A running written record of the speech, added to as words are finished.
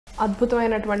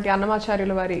అద్భుతమైనటువంటి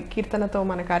అన్నమాచార్యుల వారి కీర్తనతో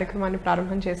మన కార్యక్రమాన్ని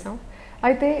ప్రారంభం చేశాం.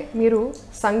 అయితే మీరు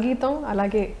సంగీతం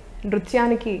అలాగే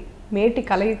నృత్యానికి మేటి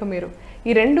కలయిక మీరు.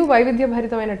 ఈ రెండు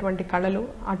వైవిధ్యభరితమైనటువంటి కళలు,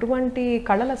 అటువంటి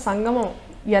కళల సంగమం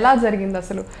ఎలా జరిగింది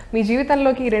అసలు? మీ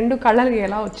జీవితంలోకి ఈ రెండు కళలు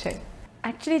ఎలా వచ్చాయి?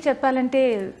 యాక్చువల్లీ చెప్పాలంటే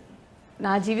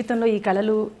నా జీవితంలో ఈ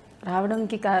కళలు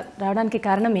రావడానికి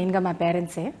కారణం మెయిన్గా మా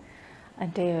పేరెంట్సే.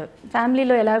 అంటే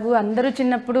ఫ్యామిలీలో ఎలాగూ అందరూ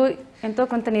చిన్నప్పుడు ఎంతో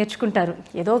కొంత నేర్చుకుంటారు.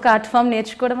 ఏదో ఒక ఆర్ట్ ఫామ్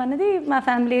నేర్చుకోవడం అనేది మా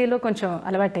ఫ్యామిలీలో కొంచెం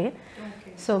అలవాటే.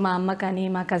 సో మా అమ్మ కానీ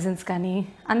మా కజిన్స్ కానీ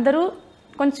అందరూ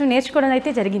కొంచెం నేర్చుకోవడం అయితే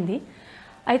జరిగింది.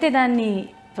 అయితే దాన్ని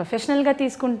ప్రొఫెషనల్గా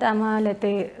తీసుకుంటామా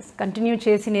లేకపోతే కంటిన్యూ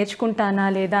చేసి నేర్చుకుంటానా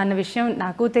లేదా అన్న విషయం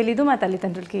నాకు తెలీదు, మా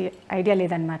తల్లిదండ్రులకి ఐడియా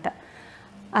లేదనమాట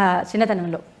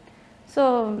చిన్నతనంలో. సో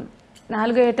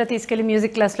 4వ ఏట తీసుకెళ్ళి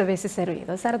మ్యూజిక్ క్లాస్లో వేసేసారు.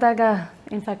 ఏదో సరదాగా.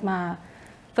 ఇన్ఫ్యాక్ట్ మా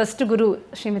ఫస్ట్ గురు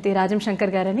శ్రీమతి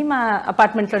శంకర్ గారని మా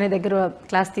అపార్ట్మెంట్లోనే దగ్గర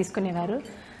క్లాస్ తీసుకునేవారు.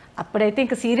 అప్పుడైతే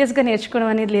ఇంకా సీరియస్గా నేర్చుకోవడం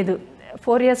అనేది లేదు.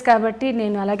 4 years కాబట్టి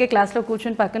నేను అలాగే క్లాస్లో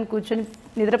పక్కన కూర్చొని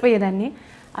నిద్రపోయేదాన్ని.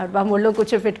 బాబు ఒళ్ళో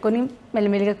కూర్చోపెట్టుకొని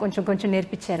మెల్లిమెల్లిగా కొంచెం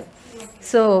నేర్పించారు.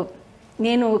 సో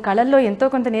నేను కళల్లో ఎంతో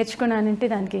కొంత నేర్చుకున్నానంటే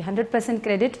దానికి 100%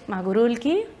 క్రెడిట్ మా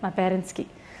గురువులకి, మా పేరెంట్స్కి.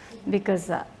 బికాజ్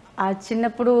ఆ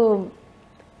చిన్నప్పుడు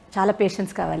చాలా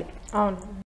పేషెన్స్ కావాలి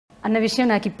అన్న విషయం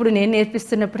నాకు ఇప్పుడు నేను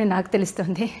నేర్పిస్తున్నప్పుడే నాకు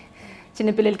తెలుస్తుంది.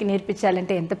 చిన్నపిల్లలకి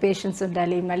నేర్పించాలంటే ఎంత పేషెన్స్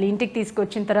ఉండాలి, మళ్ళీ ఇంటికి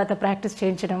తీసుకొచ్చిన తర్వాత ప్రాక్టీస్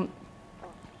చేయించడం.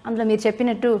 అందులో మీరు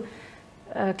చెప్పినట్టు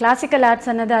క్లాసికల్ ఆర్ట్స్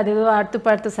అన్నది అదేదో ఆడుతూ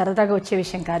పాడుతూ సరదాగా వచ్చే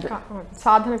విషయం కాదు,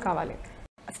 సాధన కావాలి.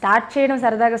 స్టార్ట్ చేయడం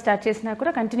సరదాగా స్టార్ట్ చేసినా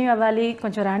కూడా కంటిన్యూ అవ్వాలి,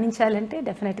 కొంచెం రాణించాలంటే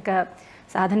డెఫినెట్గా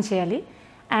సాధన చేయాలి.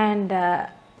 అండ్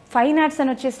ఫైన్ ఆర్ట్స్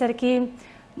అని వచ్చేసరికి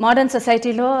మోడర్న్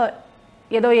సొసైటీలో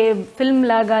ఏదో ఏ ఫిల్మ్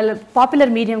లాగా పాపులర్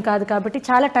మీడియం కాదు కాబట్టి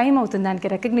చాలా టైం అవుతుంది దానికి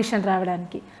రికగ్నిషన్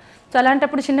రావడానికి. సో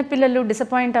అలాంటప్పుడు చిన్నపిల్లలు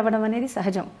డిసప్పాయింట్ అవ్వడం అనేది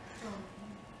సహజం.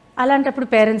 అలాంటప్పుడు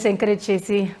పేరెంట్స్ ఎంకరేజ్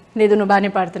చేసి లేదు నువ్వు బాగానే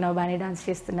పాడుతున్నావు, బాగానే డాన్స్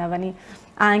చేస్తున్నావు అని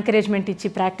ఆ ఎంకరేజ్మెంట్ ఇచ్చి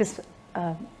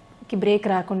ప్రాక్టీస్కి బ్రేక్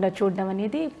రాకుండా చూడడం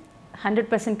అనేది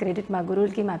 100% క్రెడిట్ మా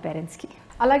గురువులకి, మా పేరెంట్స్కి.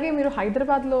 అలాగే మీరు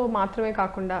హైదరాబాద్లో మాత్రమే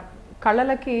కాకుండా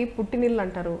కళలకి పుట్టినిల్లు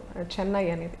అంటారు చెన్నై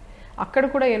అనేది. అక్కడ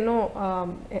కూడా ఎన్నో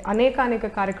అనేక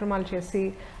కార్యక్రమాలు చేసి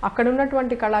అక్కడ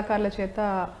ఉన్నటువంటి కళాకారుల చేత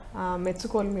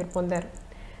మెచ్చుకోలు మీరు పొందారు.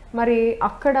 మరి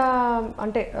అక్కడ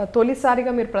అంటే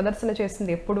తొలిసారిగా మీరు ప్రదర్శన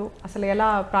చేసింది ఎప్పుడు, అసలు ఎలా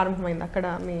ప్రారంభమైంది అక్కడ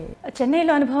మీ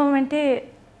చెన్నైలో అనుభవం? అంటే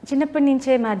చిన్నప్పటి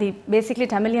నుంచే మాది బేసిక్లీ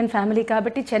తమిళియన్ ఫ్యామిలీ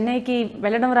కాబట్టి చెన్నైకి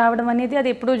వెళ్ళడం రావడం అనేది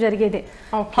అది ఎప్పుడూ జరిగేదే.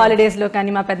 హాలిడేస్లో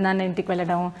కానీ మా పెద్దనాన్న ఇంటికి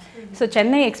వెళ్ళడం. సో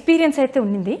చెన్నై ఎక్స్పీరియన్స్ అయితే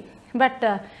ఉండింది. బట్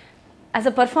యాజ్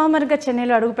అ పర్ఫార్మర్గా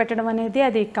చెన్నైలో అడుగు పెట్టడం అనేది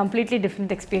అది కంప్లీట్లీ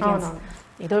డిఫరెంట్ ఎక్స్పీరియన్స్.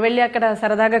 ఏదో వెళ్ళి అక్కడ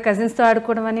సరదాగా కజిన్స్తో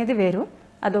ఆడుకోవడం అనేది వేరు,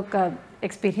 అదొక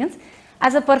ఎక్స్పీరియన్స్.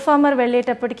 యాజ్ అ పర్ఫార్మర్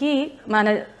వెళ్ళేటప్పటికీ మన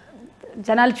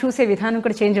జనాలు చూసే విధానం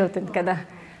కూడా చేంజ్ అవుతుంది కదా,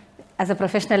 యాజ్ అ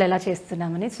ప్రొఫెషనల్ ఎలా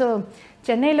చేస్తున్నామని. సో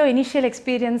చెన్నైలో ఇనిషియల్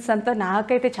ఎక్స్పీరియన్స్ అంతా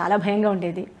నాకైతే చాలా భయంగా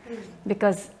ఉండేది.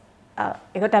 బికాజ్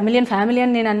ఏదో తమిళియన్ ఫ్యామిలీ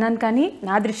అని నేను అన్నాను, కానీ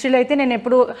నా దృష్టిలో అయితే నేను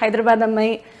ఎప్పుడు హైదరాబాద్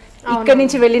అమ్మాయి, ఇక్కడ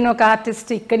నుంచి వెళ్ళిన ఒక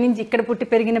ఆర్టిస్ట్, ఇక్కడ పుట్టి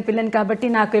పెరిగిన పిల్లని కాబట్టి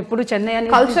నాకు ఎప్పుడు చెన్నై అని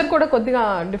కల్చర్ కూడా కొద్దిగా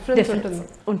డిఫరెన్స్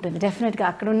ఉంటుంది. డెఫినెట్గా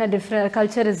అక్కడ ఉన్న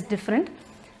కల్చర్ ఇస్ డిఫరెంట్.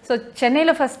 సో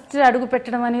చెన్నైలో ఫస్ట్ అడుగు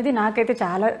పెట్టడం అనేది నాకైతే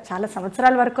చాలా చాలా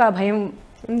సంవత్సరాల వరకు ఆ భయం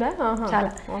ఉందా చాలా.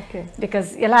 బికాజ్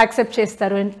ఎలా యాక్సెప్ట్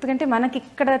చేస్తారు, ఎందుకంటే మనకి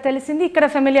ఇక్కడ తెలిసింది, ఇక్కడ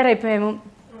ఫెమిలియర్ అయిపోయాము,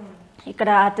 ఇక్కడ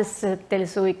ఆర్టిస్ట్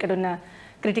తెలుసు, ఇక్కడున్న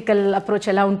క్రిటికల్ అప్రోచ్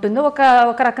ఎలా ఉంటుందో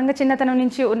ఒక రకంగా చిన్నతనం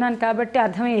నుంచి ఉన్నాను కాబట్టి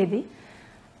అర్థమయ్యేది.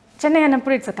 చెన్నై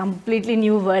అన్నప్పుడు it's a completely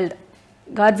new world.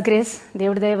 God's grace,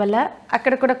 దేవుడి దయ వల్ల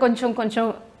అక్కడ కూడా కొంచెం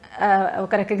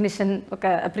ఒక రికగ్నిషన్, ఒక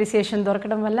అప్రిసియేషన్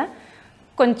దొరకడం వల్ల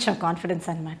కొంచెం కాన్ఫిడెన్స్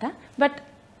అనమాట. బట్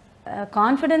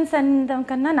కాన్ఫిడెన్స్ అనడం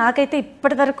కన్నా నాకైతే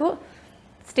ఇప్పటి వరకు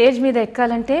స్టేజ్ మీద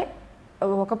ఎక్కాలంటే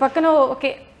ఒక పక్కన ఓకే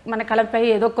మన కళపై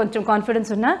ఏదో కొంచెం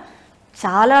కాన్ఫిడెన్స్ ఉన్నా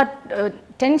చాలా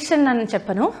టెన్షన్ అని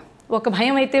చెప్పను, ఒక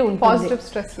భయం అయితే ఉంటుంది, పాజిటివ్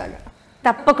స్ట్రెస్ లాగా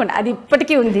తప్పకుండా అది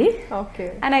ఇప్పటికీ ఉంది.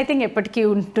 అండ్ ఐ థింక్ ఎప్పటికీ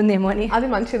ఉంటుందేమో అని. అది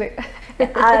మంచిదే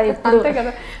అంతే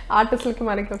కదా, ఆర్టిస్టులకి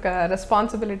మనకి ఒక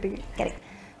రెస్పాన్సిబిలిటీ. కరెక్ట్.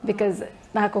 బికాజ్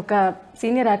నాకు ఒక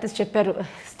సీనియర్ ఆర్టిస్ట్ చెప్పారు,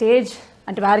 స్టేజ్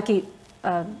అంటే వారికి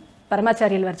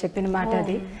పరమాచార్యులు వారు చెప్పిన మాట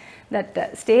అది, దట్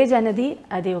స్టేజ్ అనేది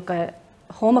అది ఒక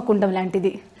హోమకుండం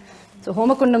లాంటిది. సో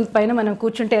హోమకుండం పైన మనం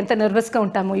కూర్చుంటే ఎంత నర్వస్గా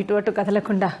ఉంటామో ఇటు అటు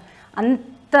కదలకుండా,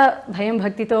 అంత భయం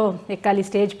భక్తితో ఎక్కాలి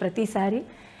స్టేజ్ ప్రతిసారి.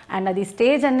 అండ్ అది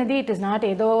స్టేజ్ అన్నది ఇట్ ఇస్ నాట్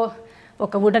ఏదో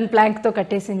ఒక వుడెన్ ప్లాంక్తో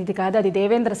కట్టేసింది ఇది కాదు, అది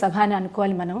దేవేంద్ర సభ అని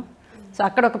అనుకోవాలి మనం. సో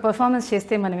అక్కడ ఒక పర్ఫార్మెన్స్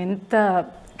చేస్తే మనం ఎంత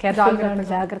కేర్ఫుల్గా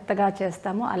జాగ్రత్తగా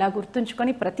చేస్తామో అలా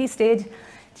గుర్తుంచుకొని ప్రతి స్టేజ్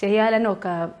చేయాలని ఒక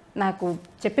నాకు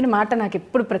చెప్పిన మాట నాకు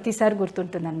ఎప్పుడు ప్రతిసారి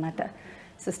గుర్తుంటుంది అనమాట.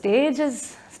 సో స్టేజ్ ఇస్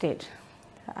స్టేజ్,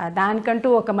 దానికంటూ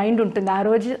ఒక మైండ్ ఉంటుంది, ఆ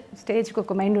రోజు స్టేజ్కి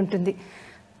ఒక మైండ్ ఉంటుంది,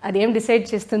 అదేం డిసైడ్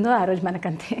చేస్తుందో ఆ రోజు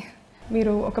మనకంతే.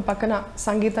 మీరు ఒక పక్కన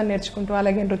సంగీతం నేర్చుకుంటూ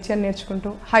అలాగే నృత్యం నేర్చుకుంటూ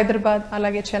హైదరాబాద్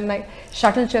అలాగే చెన్నై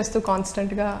షటిల్ చేస్తూ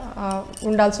కాన్స్టెంట్గా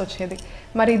ఉండాల్సి వచ్చేది.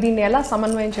 మరి దీన్ని ఎలా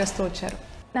సమన్వయం చేస్తూ వచ్చారు?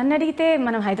 నన్ను అడిగితే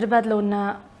మనం హైదరాబాద్లో ఉన్నా,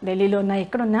 ఢిల్లీలో ఉన్నా,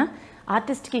 ఎక్కడున్నా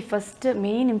ఆర్టిస్ట్కి first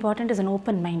main important is an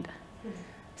open mind.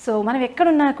 So మనం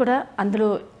ఎక్కడున్నా కూడా అందులో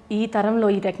ఈ తరంలో,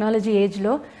 ఈ టెక్నాలజీ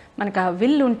ఏజ్లో మనకు ఆ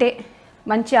విల్ ఉంటే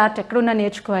మంచి ఆర్ట్ ఎక్కడున్నా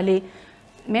నేర్చుకోవాలి.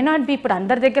 మే నాట్ బి ఇప్పుడు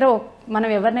అందరి దగ్గర మనం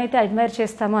ఎవరినైతే అడ్మైర్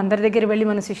చేస్తామో అందరి దగ్గర వెళ్ళి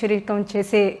మనం శిష్యరికం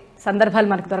చేసే సందర్భాలు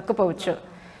మనకు దొరకపోవచ్చు.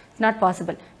 It's not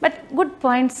possible. But good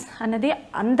points అన్నది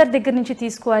అందరి దగ్గర నుంచి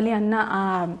తీసుకోవాలి అన్న ఆ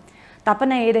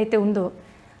తపన ఏదైతే ఉందో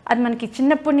అది మనకి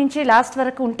చిన్నప్పటి నుంచి లాస్ట్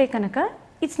వరకు ఉంటే కనుక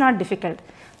ఇట్స్ నాట్ డిఫికల్ట్.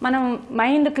 మనం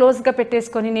మైండ్ క్లోజ్గా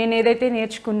పెట్టేసుకొని నేను ఏదైతే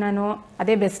నేర్చుకున్నానో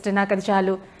అదే బెస్ట్, నాకు అది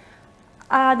చాలు,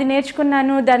 అది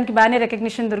నేర్చుకున్నాను, దానికి బాగానే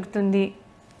రికగ్నిషన్ దొరుకుతుంది,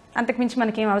 అంతకుమించి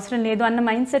మనకేం అవసరం లేదు అన్న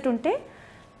మైండ్ సెట్ ఉంటే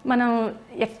మనం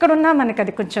ఎక్కడున్నా మనకు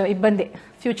అది కొంచెం ఇబ్బంది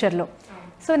ఫ్యూచర్లో.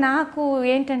 సో నాకు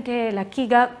ఏంటంటే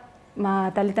లక్కీగా మా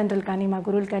తల్లిదండ్రులు కానీ మా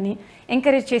గురువులు కానీ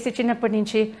ఎంకరేజ్ చేసి చిన్నప్పటి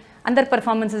నుంచి అందరి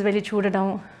పర్ఫార్మెన్సెస్ వెళ్ళి చూడడం,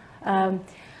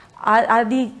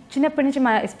 అది చిన్నప్పటి నుంచి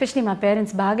ఎస్పెషలీ మా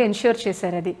పేరెంట్స్ బాగా ఎన్ష్యూర్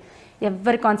చేశారు. అది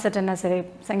ఎవరి కాన్సర్ట్ అన్నా సరే,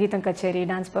 సంగీతం కచేరీ,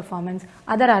 dance performance,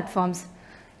 other art forms.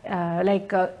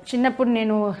 Like చిన్నప్పుడు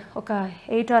నేను ఒక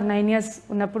 8 or 9 years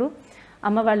ఉన్నప్పుడు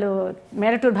అమ్మ వాళ్ళు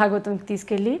మేరటూర్ భాగవతంకి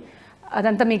తీసుకెళ్ళి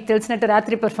అదంతా మీకు తెలిసినట్టు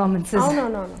రాత్రి పర్ఫార్మెన్సెస్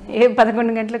ఏ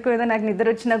 11 గంటలకు ఏదో నాకు నిద్ర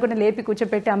వచ్చినా కూడా లేపి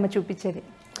కూర్చోపెట్టి అమ్మ చూపించేది.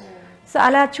 సో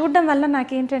అలా చూడడం వల్ల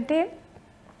నాకేంటంటే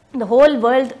the whole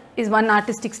world is one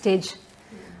artistic stage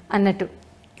అన్నట్టు.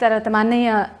 తర్వాత మా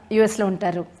అన్నయ్య యూఎస్లో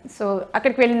ఉంటారు. సో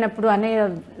అక్కడికి వెళ్ళినప్పుడు అన్నయ్య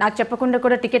నాకు చెప్పకుండా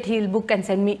కూడా ticket heal book and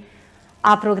send me,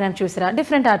 ఆ ప్రోగ్రామ్ చూసిరా,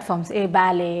 డిఫరెంట్ ఆర్ట్ ఫామ్స్, ఏ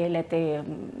బ్యాలే లేకపోతే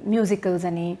మ్యూజికల్స్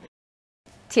అని,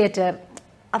 థియేటర్,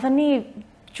 అవన్నీ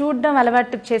చూడడం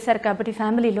అలవాటు చేశారు. కాబట్టి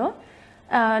ఫ్యామిలీలో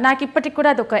నాకు ఇప్పటికి కూడా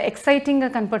అది ఒక ఎక్సైటింగ్గా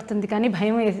కనపడుతుంది. కానీ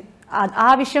భయం ఆ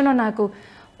విషయంలో నాకు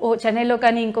చెన్నైలో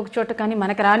కానీ ఇంకొక చోట కానీ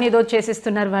మనకు రాని ఏదో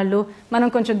చేసేస్తున్నారు వాళ్ళు, మనం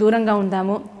కొంచెం దూరంగా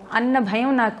ఉందాము అన్న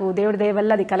భయం నాకు దేవుడి దయ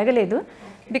వల్ల అది కలగలేదు.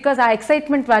 బికాజ్ ఆ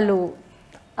ఎక్సైట్మెంట్ వాళ్ళు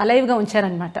అలైవ్గా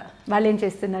ఉంచారనమాట. వాళ్ళు ఏం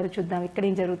చేస్తున్నారు చూద్దాం, ఇక్కడ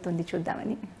ఏం జరుగుతుంది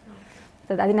చూద్దామని.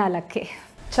 అది నా లక్కే.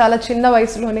 చాలా చిన్న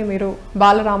వయసులోనే మీరు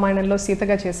బాలరామాయణంలో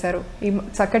సీతగా చేశారు. ఈ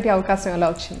చక్కటి అవకాశం ఎలా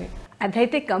వచ్చింది?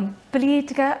 అదైతే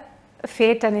కంప్లీట్గా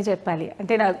ఫేట్ అనే చెప్పాలి.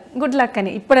 అంటే నా గుడ్ లక్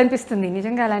అని ఇప్పుడు అనిపిస్తుంది.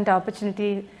 నిజంగా అలాంటి ఆపర్చునిటీ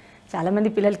చాలామంది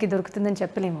పిల్లలకి దొరుకుతుందని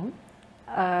చెప్పలేము.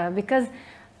 బికాజ్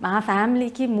మా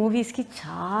ఫ్యామిలీకి మూవీస్కి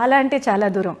చాలా అంటే చాలా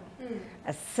దూరం.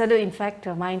 అస్సలు ఇన్ఫ్యాక్ట్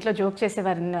మా ఇంట్లో జోక్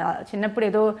చేసేవారు, చిన్నప్పుడు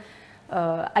ఏదో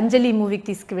అంజలి మూవీకి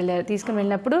తీసుకుని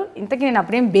వెళ్ళినప్పుడు, ఇంతకీ నేను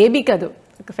అప్పుడేం బేబీ కాదు,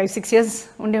 ఒక 5-6 years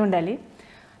ఉండాలి.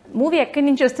 మూవీ ఎక్కడి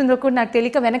నుంచి వస్తుందో కూడా నాకు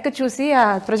తెలియక వెనక్కి చూసి ఆ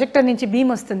ప్రొజెక్టర్ నుంచి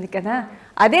బీమ్ వస్తుంది కదా,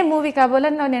 అదే మూవీ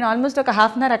కాబోలని నేను ఆల్మోస్ట్ ఒక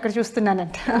 1/2 hour అక్కడ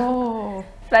చూస్తున్నానంట.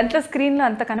 ఫ్రంట్లో స్క్రీన్లో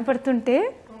అంత కనపడుతుంటే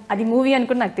అది మూవీ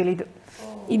అనుకుని నాకు తెలీదు,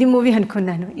 ఇది మూవీ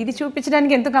అనుకున్నాను. ఇది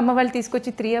చూపించడానికి ఎందుకు అమ్మ వాళ్ళు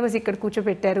తీసుకొచ్చి 3 hours ఇక్కడ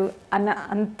కూర్చోబెట్టారు అన్న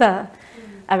అంత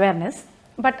అవేర్నెస్.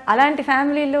 బట్ అలాంటి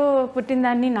ఫ్యామిలీలో పుట్టిన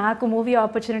దాన్ని నాకు మూవీ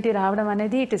ఆపర్చునిటీ రావడం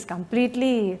అనేది it is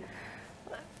completely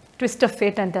twist of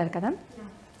fate అంటారు కదా.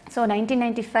 సో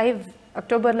 1995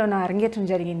 అక్టోబర్లో నా అరంగేట్రం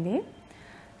జరిగింది.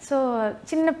 సో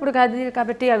చిన్నప్పుడు కాదు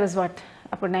కాబట్టి ఐ వాజ్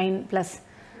అప్పుడు 9+.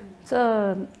 సో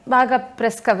బాగా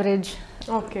ప్రెస్ కవరేజ్,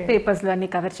 పేపర్స్లో అన్నీ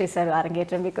కవర్ చేశారు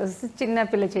అరంగేట్రం. బికాజ్ చిన్న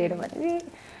పిల్ల చేయడం అనేది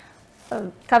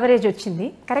కవరేజ్ వచ్చింది.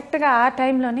 కరెక్ట్గా ఆ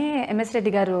టైంలోనే ఎంఎస్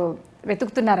రెడ్డి గారు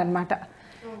వెతుకుతున్నారనమాట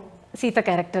సీత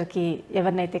క్యారెక్టర్కి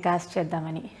ఎవరినైతే కాస్ట్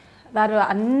చేద్దామని. వారు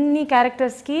అన్ని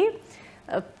క్యారెక్టర్స్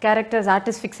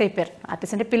ఆర్టిస్ట్ ఫిక్స్ అయిపోయారు.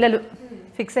 ఆర్టిస్ట్ అంటే పిల్లలు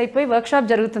ఫిక్స్ అయిపోయి వర్క్షాప్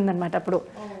జరుగుతుందన్నమాట అప్పుడు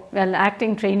వాళ్ళ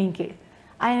యాక్టింగ్ ట్రైనింగ్కి.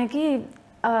 ఆయనకి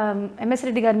ఎంఎస్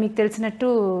రెడ్డి గారు మీకు తెలిసినట్టు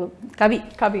కవి.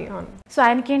 సో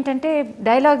ఆయనకి ఏంటంటే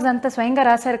డైలాగ్స్ అంతా స్వయంగా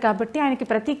రాశారు కాబట్టి ఆయనకి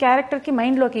ప్రతి క్యారెక్టర్కి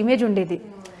మైండ్లో ఒక ఇమేజ్ ఉండేది.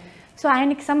 సో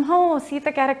ఆయనకి సంహౌ సీత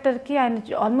క్యారెక్టర్కి ఆయన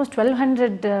ఆల్మోస్ట్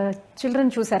 1200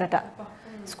 చిల్డ్రన్ చూశారట.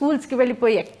 స్కూల్స్కి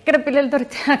వెళ్ళిపోయి ఎక్కడ పిల్లలు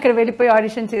దొరికితే అక్కడ వెళ్ళిపోయి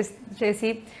ఆడిషన్ చేసి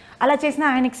అలా చేసినా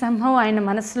ఆయనకి సంహౌ ఆయన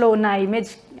మనసులో ఉన్న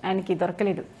ఇమేజ్ ఆయనకి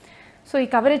దొరకలేదు. సో ఈ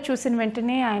కవరేజ్ చూసిన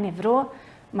వెంటనే ఆయన ఎవరో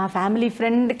మా ఫ్యామిలీ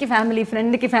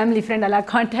ఫ్రెండ్ అలా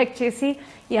కాంటాక్ట్ చేసి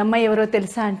ఈ అమ్మాయి ఎవరో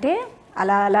తెలుసా అంటే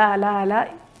అలా అలా అలా అలా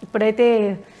ఇప్పుడైతే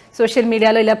సోషల్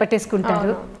మీడియాలో ఇలా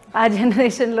పట్టేసుకుంటారు, ఆ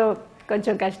జనరేషన్లో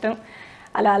కొంచెం కష్టం.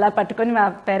 అలా పట్టుకొని మా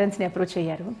పేరెంట్స్ని అప్రోచ్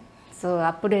అయ్యారు. సో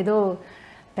అప్పుడు ఏదో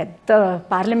పెద్ద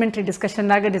పార్లమెంటరీ డిస్కషన్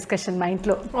మా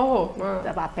ఇంట్లో.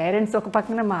 మా పేరెంట్స్ ఒక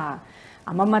పక్కన, మా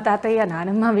అమ్మమ్మ తాతయ్య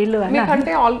నానమ్మ వీళ్ళు.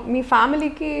 అంటే మీ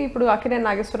ఫ్యామిలీకి ఇప్పుడు అక్కినేని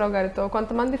నాగేశ్వరరావు గారితో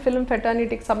కొంతమంది ఫిల్మ్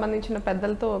ఫెటర్నిటీకి సంబంధించిన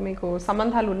పెద్దలతో మీకు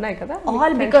సంబంధాలు ఉన్నాయి కదా?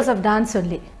 All because of dance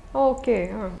only. Okay.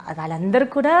 వాళ్ళందరూ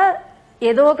కూడా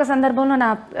ఏదో ఒక సందర్భంలో నా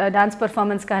డాన్స్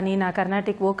పర్ఫార్మెన్స్ కానీ నా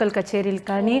కర్ణాటిక్ వోకల్ కచేరీలు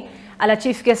కానీ అలా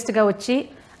చీఫ్ గెస్ట్గా వచ్చి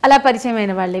అలా పరిచయం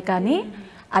అయిన వాళ్ళే. కానీ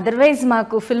అదర్వైజ్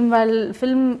మాకు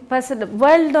ఫిల్మ్ పర్సన్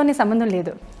వరల్డ్లోనే సంబంధం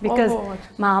లేదు. బికాజ్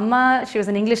మా అమ్మ she was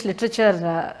an English literature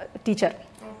teacher,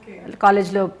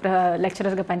 కాలేజ్లో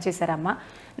లెక్చరర్గా పనిచేశారు అమ్మ.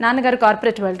 నాన్నగారు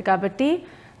కార్పొరేట్ వరల్డ్ కాబట్టి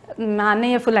మా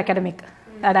అన్నయ్య ఫుల్ అకాడమిక్,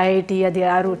 అది ఐఐటి, అది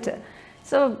ఆ రూట్.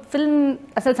 సో ఫిల్మ్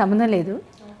అసలు సంబంధం లేదు.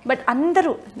 బట్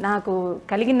అందరూ నాకు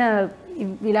కలిగిన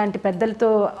ఇలాంటి పెద్దలతో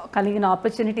కలిగిన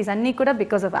ఆపర్చునిటీస్ అన్నీ కూడా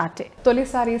బికాస్ ఆఫ్ ఆర్టే.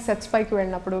 తొలిసారి సెట్స్ పైకి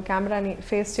వెళ్ళినప్పుడు కెమెరాని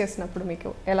ఫేస్ చేసినప్పుడు మీకు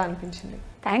ఎలా అనిపించింది?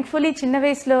 థ్యాంక్ఫుల్లీ చిన్న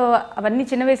వయసులో అవన్నీ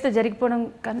చిన్న వయసులో జరిగిపోవడం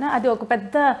కన్నా అది ఒక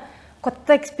పెద్ద కొత్త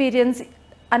ఎక్స్పీరియన్స్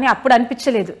అని అప్పుడు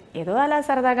అనిపించలేదు. ఏదో అలా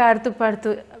సరదాగా ఆడుతూ పాడుతూ,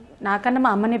 నాకన్నా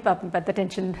మా అమ్మనే పాపం పెద్ద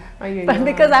టెన్షన్,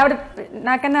 బికాజ్ ఆవిడ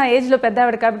నాకన్నా ఏజ్లో పెద్ద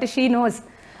ఆవిడ కాబట్టి షీ నోస్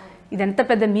ఇదెంత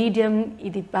పెద్ద మీడియం,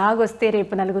 ఇది బాగా వస్తే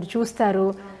రేపు నలుగురు చూస్తారు,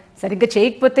 సరిగ్గా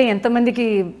చేయకపోతే ఎంతమందికి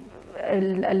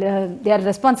దే ఆర్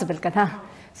రెస్పాన్సిబుల్ కదా.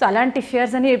 సో అలాంటి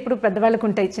ఫియర్స్ అని ఎప్పుడు పెద్దవాళ్ళకు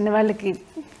ఉంటాయి. చిన్నవాళ్ళకి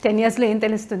 10 yearsలో ఏం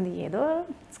తెలుస్తుంది, ఏదో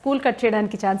స్కూల్ కట్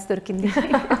చేయడానికి ఛాన్స్ దొరికింది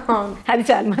అది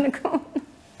చాలు మనకు.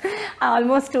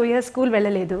 ఆల్మోస్ట్ 2 years స్కూల్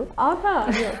వెళ్ళలేదు.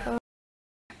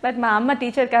 బట్ మా అమ్మ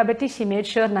టీచర్ కాబట్టి షీ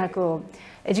మేడ్ ష్యూర్ నాకు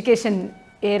ఎడ్యుకేషన్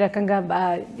ఏ రకంగా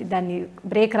దాన్ని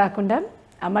బ్రేక్ రాకుండా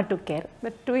అమ్మ took care.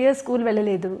 But 2 years school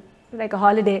వెళ్ళలేదు. లైక్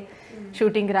హాలిడే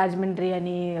షూటింగ్ రాజమండ్రి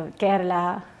అని, కేరళ,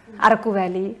 అరకు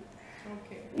వ్యాలీ.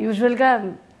 యూజువల్గా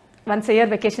once a year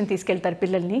వెకేషన్ తీసుకెళ్తారు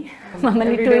పిల్లల్ని,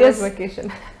 మమ్మల్ని 2 years vacation,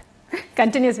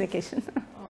 continuous vacation.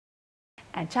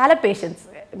 And చాలా పేషెన్స్,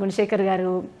 గుణశేఖర్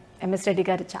గారు, ఎంఎస్ రెడ్డి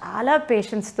గారు చాలా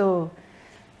పేషెన్స్తో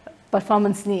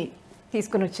పర్ఫార్మెన్స్ని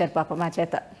తీసుకుని వచ్చారు పాప మా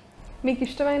చేత. మీకు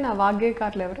ఇష్టమైన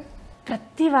వాగ్గేయకారులు ఎవరు?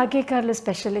 ప్రతి వాగ్గేయకారులు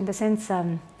స్పెషల్ ఇన్ ద సెన్స్,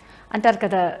 అంటారు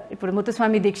కదా ఇప్పుడు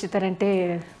ముత్తుస్వామి దీక్షితర్ అంటే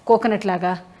కోకోనట్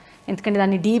లాగా, ఎందుకంటే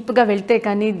దాన్ని డీప్గా వెళ్తే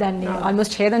కానీ దాన్ని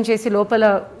ఆల్మోస్ట్ ఛేదం చేసి లోపల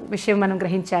విషయం మనం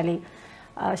గ్రహించాలి.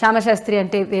 శ్యామశాస్త్రి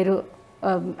అంటే వేరు,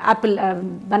 యాపిల్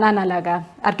బనానా లాగా,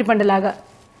 అరటిపండు లాగా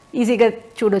ఈజీగా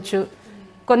చూడొచ్చు.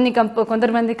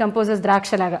 కొందరు కంపోజర్స్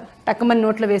ద్రాక్షలాగా టక్కుమని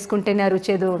నోట్లో వేసుకుంటేనే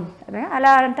రుచేదో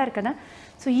అలా అంటారు కదా.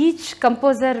 So each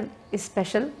composer is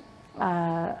special.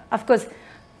 Of course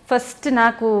first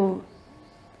నాకు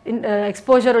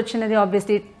ఎక్స్పోజర్ వచ్చినది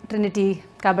ఆబ్వియస్లీ ట్రినిటీ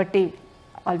కాబట్టి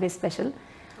ఆల్వేస్ స్పెషల్.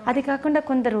 అది కాకుండా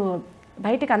కొందరు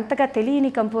బయటకు అంతగా తెలియని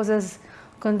కంపోజర్స్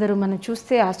కొందరు మనం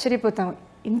చూస్తే ఆశ్చర్యపోతాం,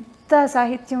 ఇంత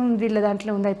సాహిత్యం వీళ్ళ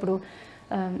దాంట్లో ఉందా. ఇప్పుడు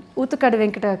ఊతుకాడు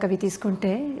వెంకట కవి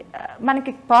తీసుకుంటే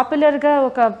మనకి పాపులర్గా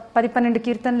ఒక 10-12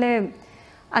 కీర్తనలే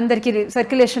అందరికీ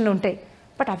సర్క్యులేషన్లో ఉంటాయి.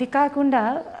 బట్ అవి కాకుండా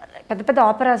పెద్ద పెద్ద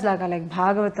ఆపరాస్ లాగా, లైక్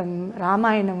భాగవతం,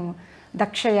 రామాయణం,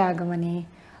 దక్షయాగం అని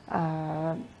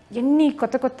ఎన్ని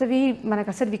కొత్త కొత్తవి మనకు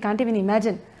అసలు వి కాంట్ ఈవెన్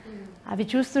ఇమాజిన్. అవి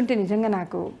చూస్తుంటే నిజంగా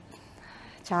నాకు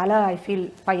చాలా ఐ ఫీల్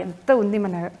ఎంత ఉంది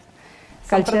మన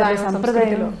కల్చర్,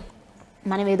 సంప్రదాయంలో.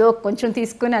 మనం ఏదో కొంచెం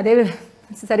తీసుకొని అదే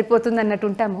సరిపోతుంది అన్నట్టు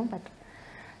ఉంటాము. బట్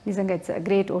నిజంగా ఇట్స్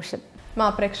గ్రేట్ ఓషన్. మా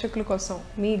ప్రేక్షకుల కోసం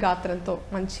మీ గాత్రంతో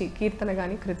మంచి కీర్తన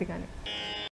కానీ కృతి కానీ.